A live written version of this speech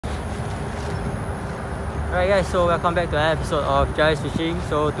Alright guys, so welcome back to another episode of Jives Fishing.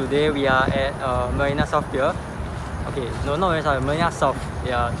 So today we are at Marina South Pier. Okay, no, not Marina South, Marina South.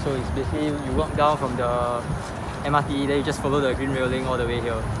 Yeah, so it's basically you walk down from the MRT, then you just follow the green railing all the way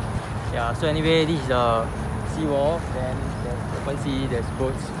here. Yeah, so anyway, this is the seawall, then there's open sea, there's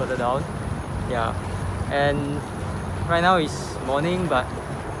boats further down. Yeah, and right now it's morning, but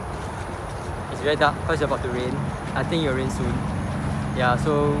it's very dark because it's about to rain. I think it will rain soon. Yeah,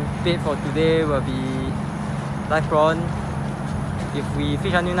 so bait for today will be live prawn. If we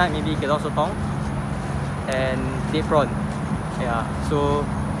fish until night, maybe kelong sotong and dead prawn. Yeah, so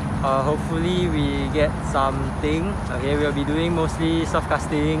hopefully we get something. Okay, we'll be doing mostly surf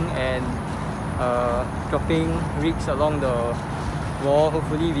casting and dropping rigs along the wall.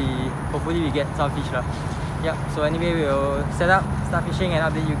 Hopefully we get some fish lah. Yep. So anyway, we'll set up, start fishing, and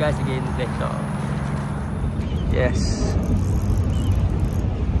update you guys again later. Yes.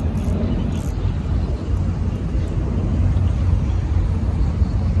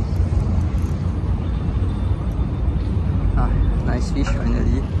 Nice fish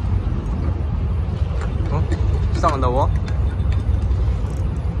finally. Oh, stuck on the wall.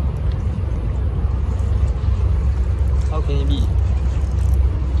 How can it be?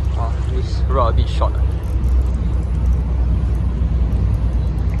 Oh, this rod a bit short.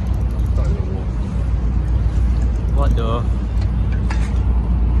 What the?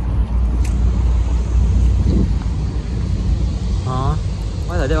 Huh?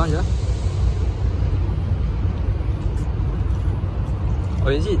 Why like that one, yeah?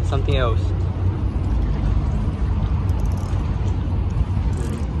 Or is it something else?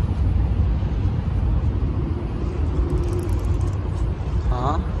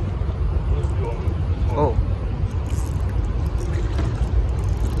 Huh? Oh.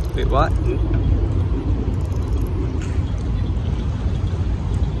 Wait, what?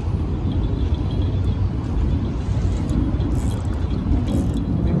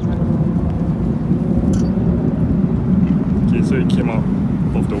 Okay, so it came out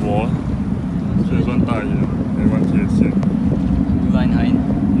of the wall. So there's one tie here and one here. Two line high.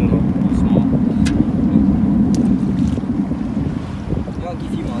 No, no. Small. You want to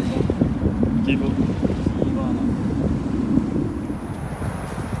give him or you? Give up.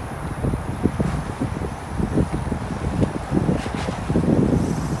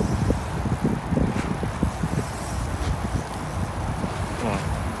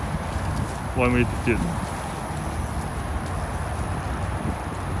 One way to get.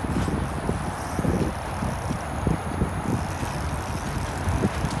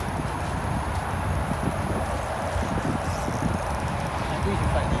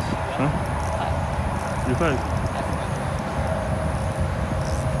 You fight?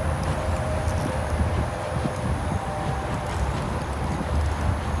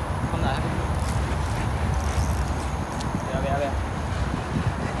 Come lại. Wait.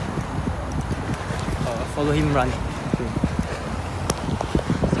 Follow him run. Okay.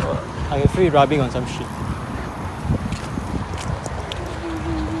 So I can feel it rubbing on some shit.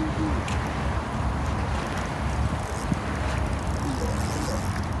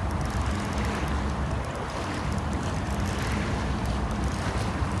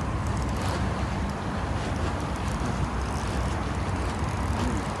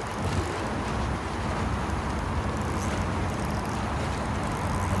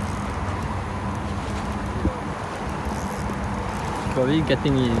 Probably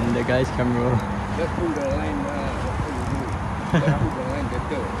getting in the guy's camera. Just pull the line, what do you do? Just pull the line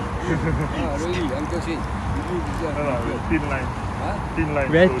better. Really, Uncle said, you do this No, thin line. Huh? Thin line.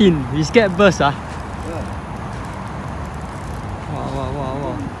 Very thin. We scared burst ah. Yeah.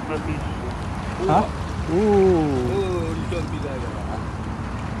 Wow. Batfish. Huh? Ooh. Oh, this one big like that.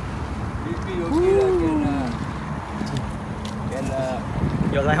 This big okay lah, can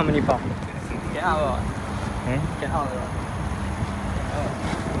Your line how many pounds? Get out or not? Huh? Get out or not?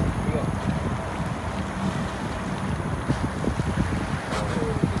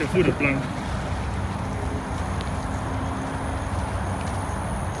 Careful the plant.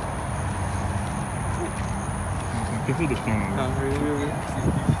 Careful the plant. Really.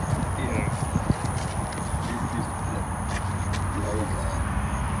 Yeah.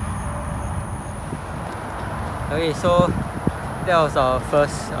 Okay, so that was our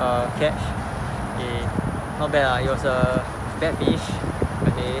first catch. Okay, not bad lah. It was a batfish.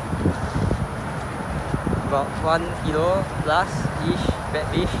 Okay, about 1 kilo plus ish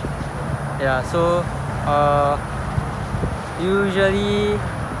batfish. Yeah, so usually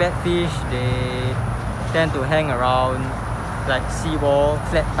batfish they tend to hang around like seawall,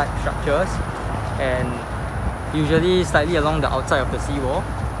 flat type structures, and usually slightly along the outside of the seawall.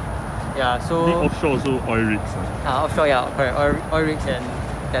 Yeah, I think so offshore also oil rigs. offshore, yeah, correct. Oil rigs and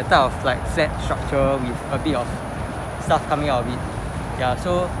that type of like flat structure with a bit of stuff coming out of it. Yeah,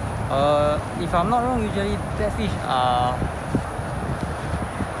 so if I'm not wrong, usually batfish are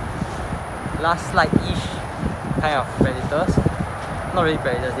last light-ish kind of predators. Not really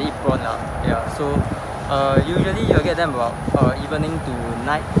predators, they eat prawn lah. Yeah, so usually you'll get them about evening to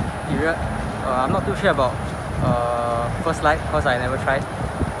night period. I'm not too sure about first light because I never tried.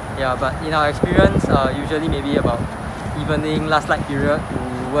 Yeah, but in our experience, usually maybe about evening, last light period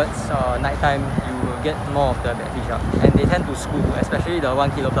towards night time, you will get more of the batfish up, and they tend to school, especially the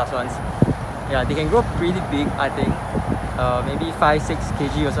 1 kilo plus ones. Yeah, they can grow pretty big, I think. Maybe 5-6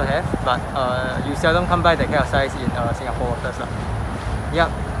 kg also have, but you seldom come by that kind of size in Singapore waters lah. Yep.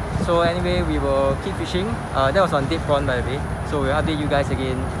 So anyway, we will keep fishing. That was on dead prawn, by the way. So we'll update you guys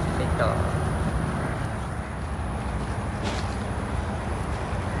again later.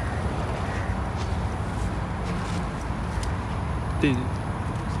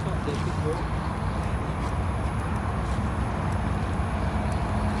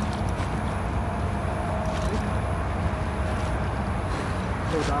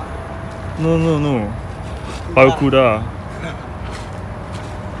 No. Barracuda.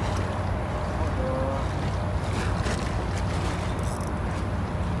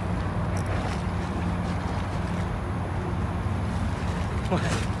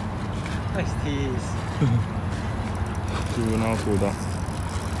 What is this? Juvenile soda.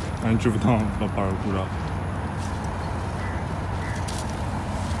 And juvenile barracuda.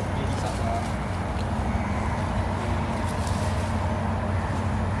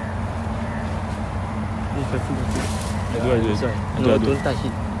 No, don't touch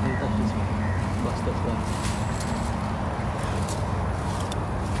it. Don't touch this bastard plant.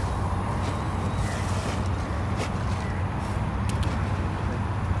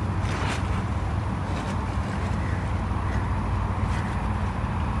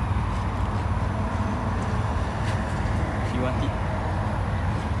 You want it?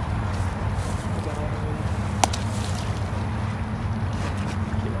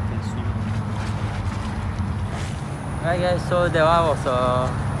 Alright guys, so that one was a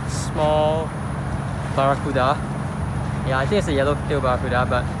small barracuda. Yeah, I think it's a yellow-tail barracuda,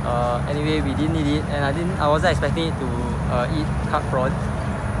 but anyway, we didn't eat it, and I wasn't expecting it to eat carp prawn.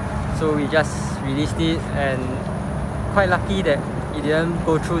 So we just released it, and quite lucky that it didn't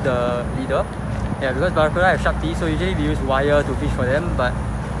go through the leader. Yeah, because barracuda have sharp teeth, so usually we use wire to fish for them, but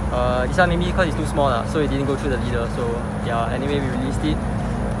this one maybe because it's too small, so it didn't go through the leader. So yeah, anyway, we released it,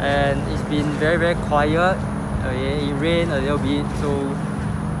 and it's been very, very quiet. It rained a little bit, so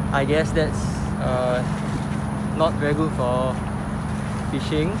I guess that's not very good for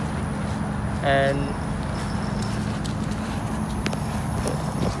fishing. And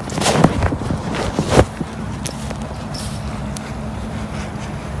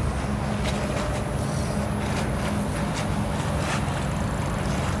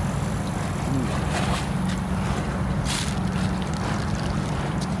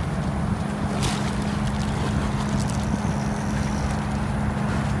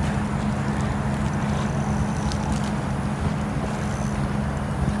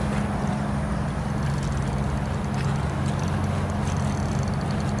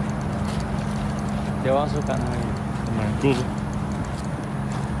they also cut My go.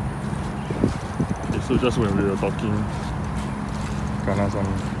 Okay, so just when we were talking, kena some.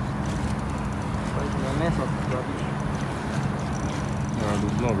 a mess of rubbish. Yeah,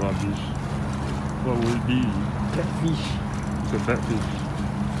 there's a lot of rubbish. What would it be? Catfish It's a batfish.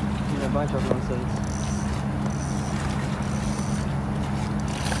 in a bunch of nonsense.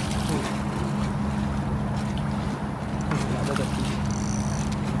 Another catfish.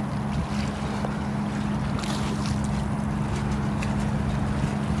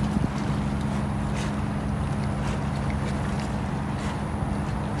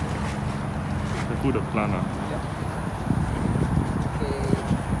 Put the plant. Yeah. Okay.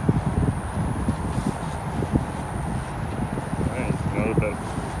 Nice, another bat.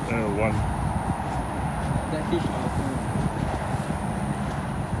 One. Batfish number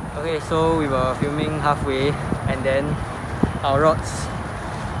 2. Okay, so we were filming halfway, and then our rods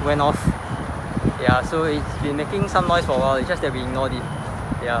went off. Yeah, so it's been making some noise for a while. It's just that we ignored it.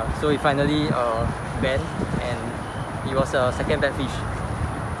 Yeah, so it finally bent, and it was a second batfish.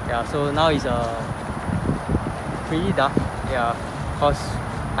 Yeah, so now it's pretty dark. Yeah, because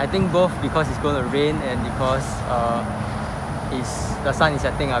I think both because it's going to rain and because the sun is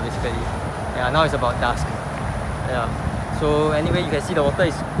setting basically. Yeah, now it's about dusk. Yeah, so anyway, you can see the water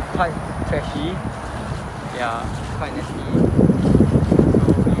is quite trashy. Yeah, quite nasty.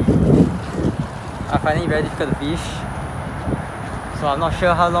 So finding it very difficult to fish. So I'm not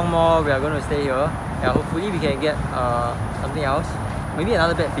sure how long more we are going to stay here. Yeah, hopefully we can get something else. Maybe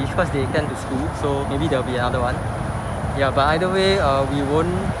another Batfish because they tend to school, so maybe there'll be another one. Yeah, but either way, we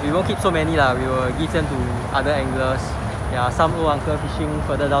won't keep so many lah. We will give them to other anglers. Yeah, some old uncle fishing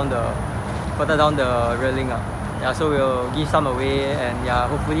further down the railing. Yeah, so we'll give some away, and yeah,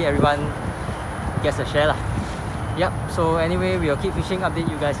 hopefully everyone gets a share lah. Yep. So anyway, we'll keep fishing. Update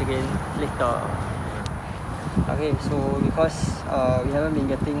you guys again later. Okay, so because we haven't been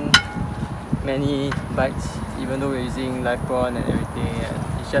getting many bites, even though we're using live prawn and everything,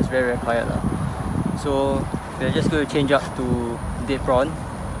 and it's just very quiet lah. So we're just going to change up to dead prawn.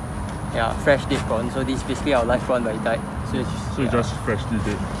 Yeah, fresh dead prawn. So this is basically our live prawn, but it died. So it's just freshly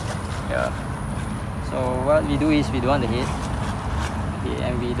dead. Yeah. So what we do is we don't want the head, okay,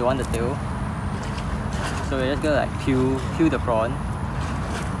 and we don't want the tail. So we're just gonna like peel the prawn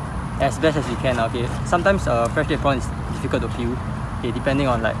as best as we can. Okay, sometimes fresh dead prawn is difficult to peel. Okay, depending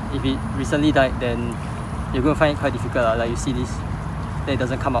on like if it recently died, then you're gonna find it quite difficult. Like you see this, then it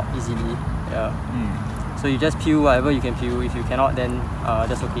doesn't come out easily. Yeah. So you just peel whatever you can peel. If you cannot, then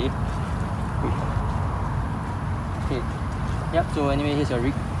that's okay. Okay. Yep. So anyway, here's your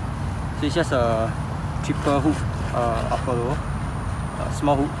rig. So it's just a cheaper hook, upper low,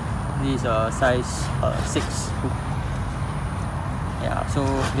 small hook. This is a size 6 hook. Yeah. So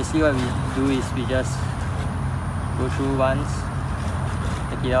basically what we do is we just go through once,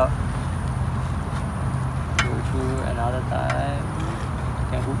 take it out, go through another time,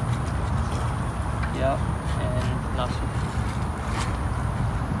 can hook, yeah, and last hook.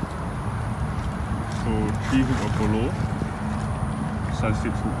 So 3 hook upper low, size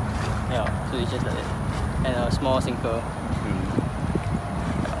 6 hook. Yeah, so it's just like that. And a small sinker.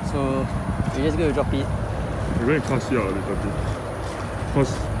 So we're just going to drop it. We're going to cast it out a little bit.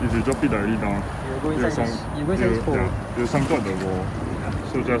 Because if you drop it directly down, you go inside this hole. Yeah, you'll sunk out the wall.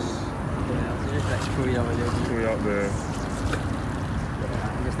 So just like throw it over there. throw it out there.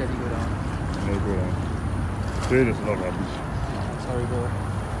 And just let it go down. Let it go down. Today there's a lot of rubbish. Sorry bro.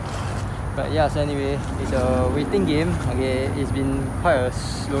 But yeah, so anyway, it's a waiting game. Okay, it's been quite a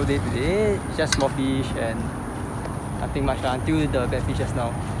slow day today. It's just small fish and nothing much until the Batfish just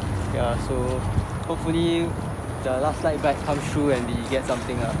now. Yeah, so hopefully the last light bite comes through and we get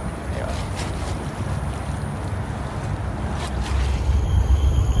something. Yeah.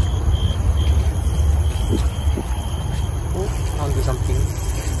 Oh, onto something.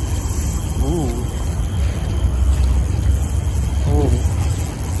 Ooh. Oh.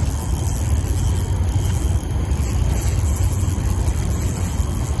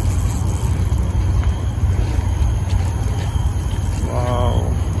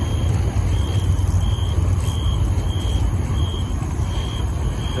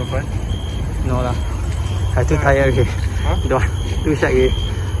 No lah, I too tired already. Huh? Don't, too shag already.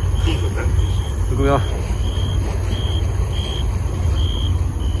 Good lah.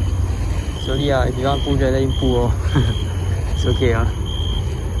 Slowly lah, if you want pull, just let him pull oh. It's okay ah.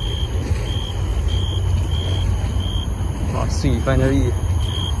 Wow, sweet, finally.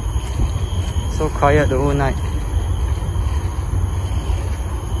 So quiet the whole night.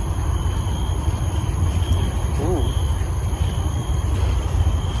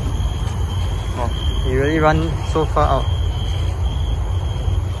 You really run so far out.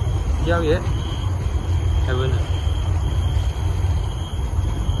 Yeah, yet? Haven't.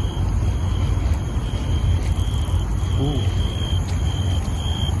 Ooh.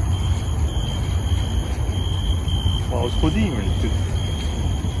 Well, I was holding when it did.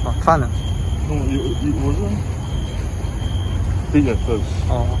 Oh, fun. No, it wasn't big at first.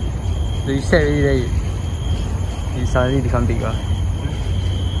 Oh. So you set already there, you suddenly become bigger.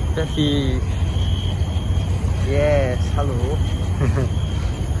 Batfish. Yes, hello.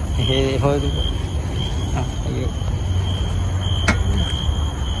 Hey, hold it. Ah, okay.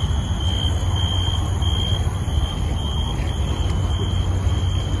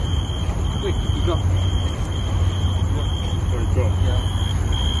 Wait, you drop. Oh, it dropped. Yeah.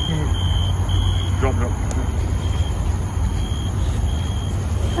 Drop.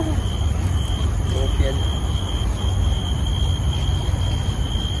 Bopian.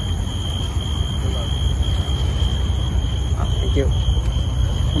 Thank you.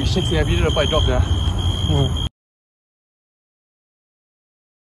 We should see a video dapat drop dah.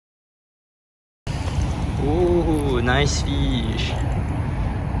 Oh, nice fish.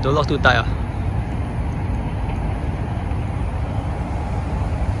 Don't lock too tight.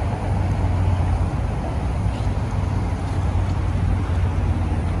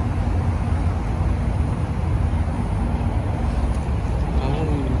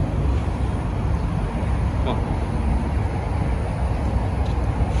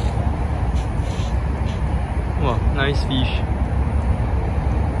 Nice fish.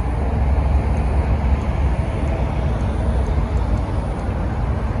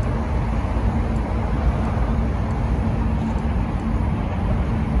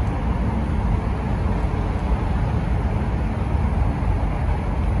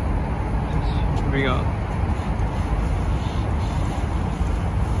 Bring out.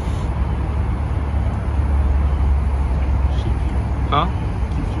 Huh?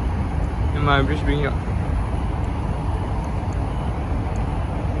 Am I just bring it up?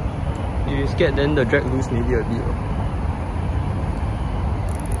 If you scared, then the drag loose maybe a bit.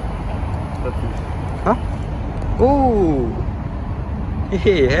 Batfish. Huh? Oh!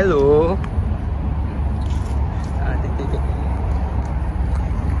 Hey, hello! Take.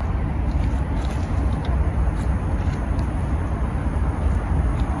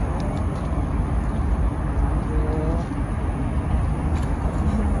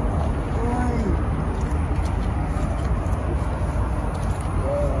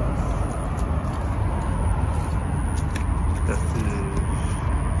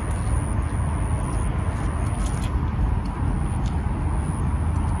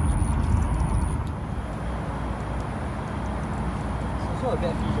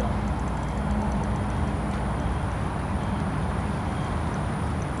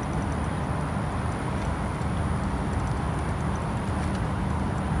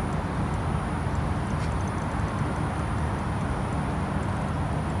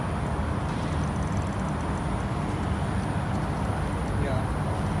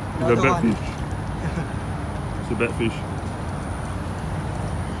 A batfish. It's a batfish. It's a batfish.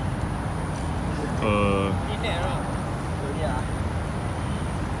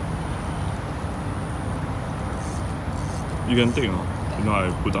 You can take, no? You know,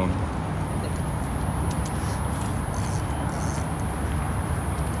 I put down.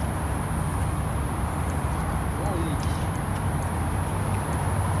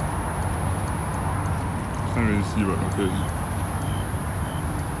 Can't really see, but okay.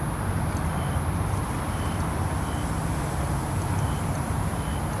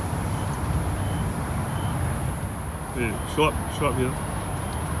 Hey, show up here.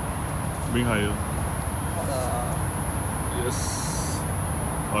 Bring higher. Yes.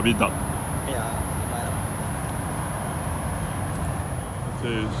 A bit dark. Yeah.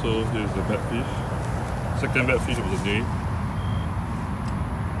 Okay, so here's the batfish. Second batfish of the day.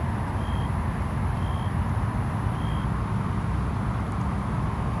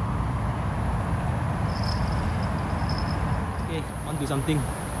 Okay, on to something.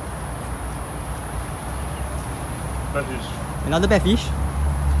 Batfish. Another batfish?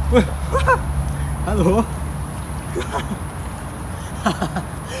 Hello?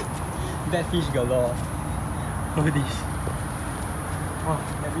 Batfish galore. Look at this. Oh,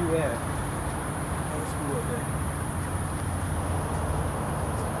 everywhere. Old school out there.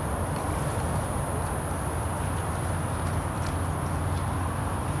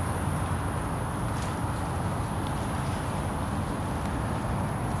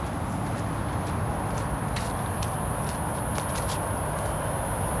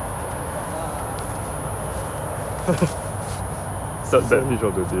 Third batfish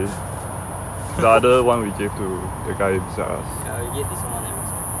of the day. The other one we gave to the guy beside us. Yeah, we gave this one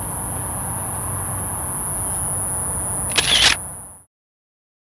else.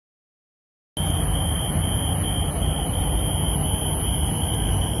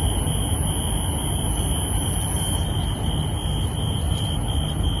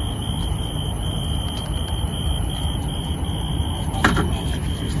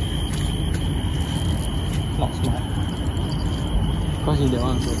 Not smart. Cause in that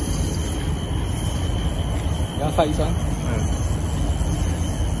one also. You want to fight this one? Yeah.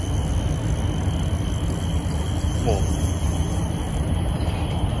 More.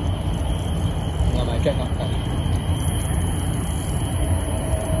 Yeah, my cat not fight.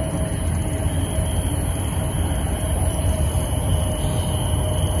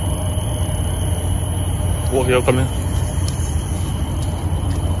 Walk here, come here.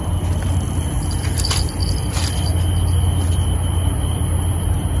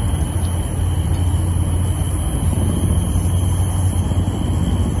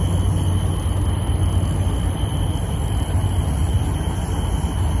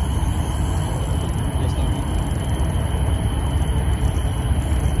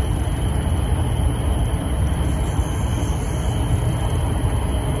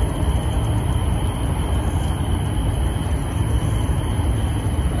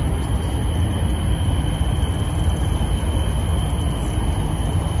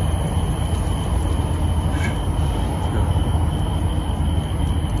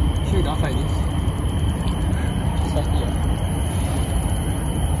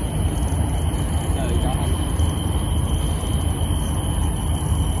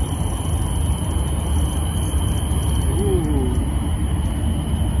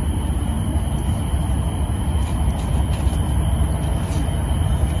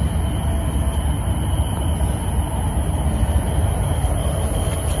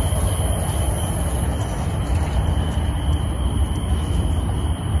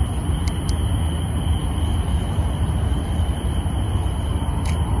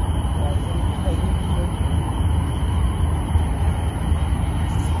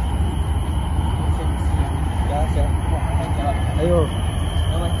 Ayo.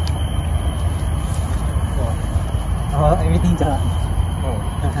 Oh, everything jalan. Oh.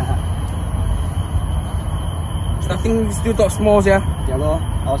 Starting still talk small, yeah. Yeah, lor.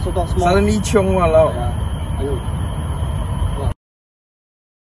 I also talk small. Suddenly chiong walao. Yeah. Ayo.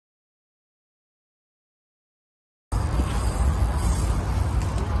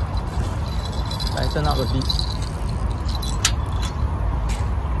 Lighten up a bit.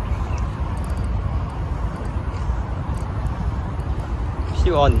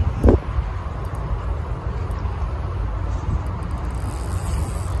 Still on.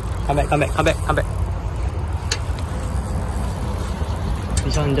 Come back, come back, come back, come back.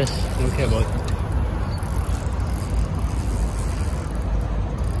 This one just don't care about it.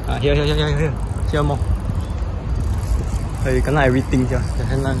 Here. Here more. Hey, kena everything here.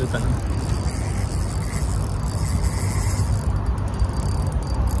 Jangan lah tu kena.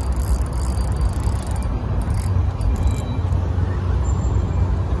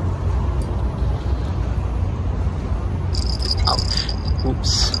 Ouch.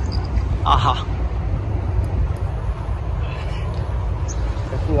 Oops. Aha.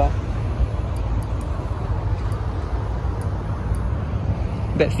 Careful ah.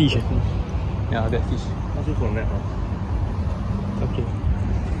 Batfish, I think. Yeah, batfish. Also for net, huh? Okay.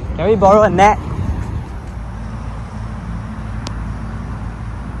 Can we borrow a net?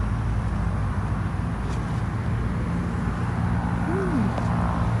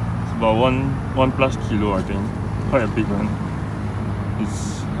 It's about one plus kilo, I think. Quite a big one.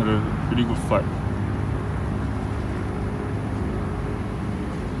 It's had a pretty good fight.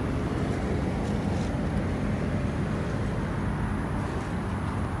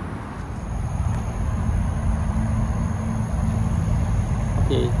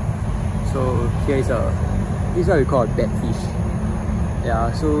 Okay, so here is this is what we call a batfish.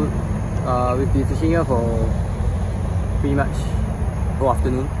 Yeah, so we've been fishing here for pretty much whole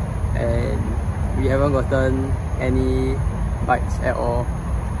afternoon, and we haven't gotten any bites at all.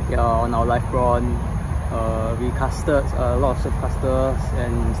 Yeah, on our live prawn. We casted a lot of surf casters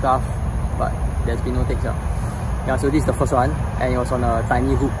and stuff, but there's been no takes. Yeah, so this is the first one, and it was on a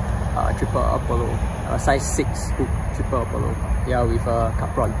tiny hook, triple Apollo, size 6 hook, triple Apollo. Yeah, with a cup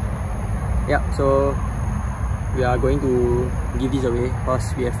prawn. Yeah, so we are going to give this away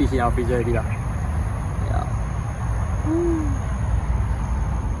because we have fish in our freezer already. Yeah.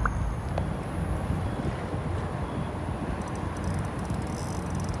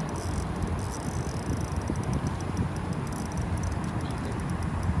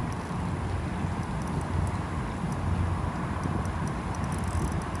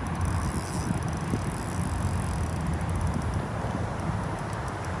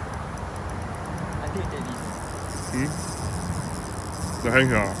 The hang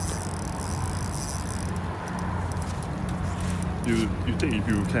here. You take if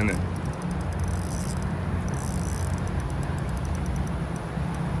you can.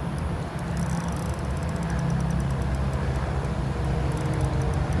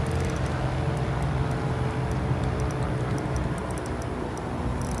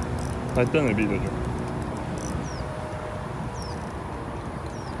 Tighten a bit the job.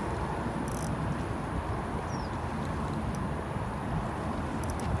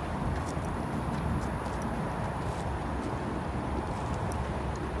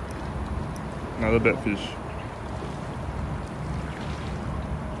 Another batfish.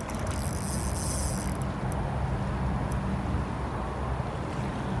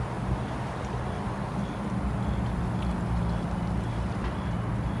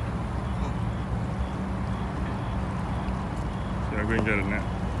 Yeah, go and get a net.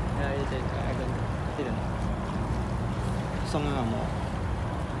 Yeah, I didn't. Some more.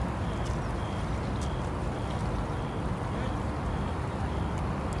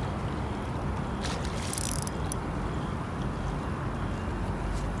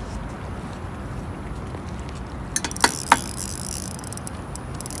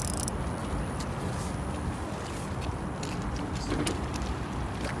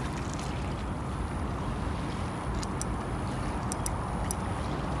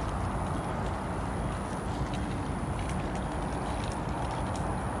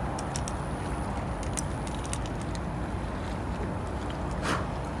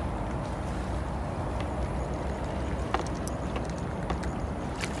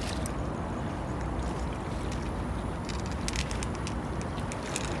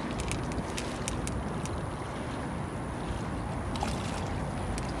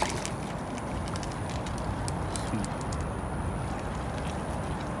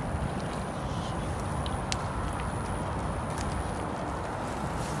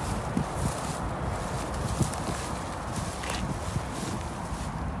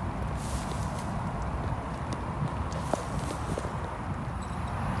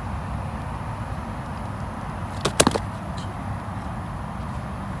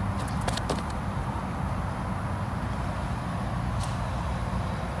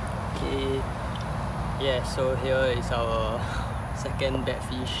 Yeah, so here is our second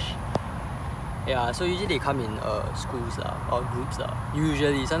Batfish. Yeah, so usually they come in schools or groups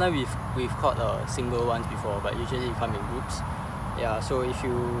Usually, sometimes we've caught single ones before, but usually they come in groups. Yeah, so if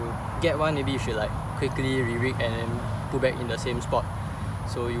you get one, maybe you should like quickly re-rig and then put back in the same spot.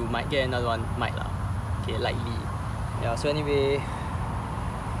 So you might get another one, okay, likely. Yeah, so anyway,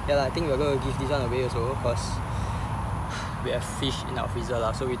 I think we're going to give this one away also because we have fish in our freezer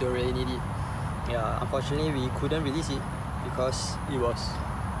so we don't really need it. Yeah, unfortunately we couldn't release it because it was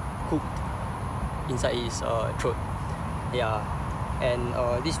cooked inside his throat. Yeah, and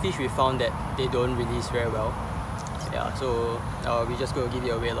this fish we found that they don't release very well. Yeah, so we just go give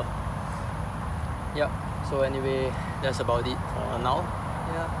it away Yeah, so anyway, that's about it for now.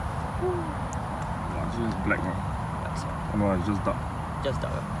 Yeah. It's just black. That's Oh no, it's just dark. just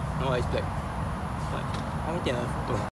dark. No, it's black. 他们点了很多。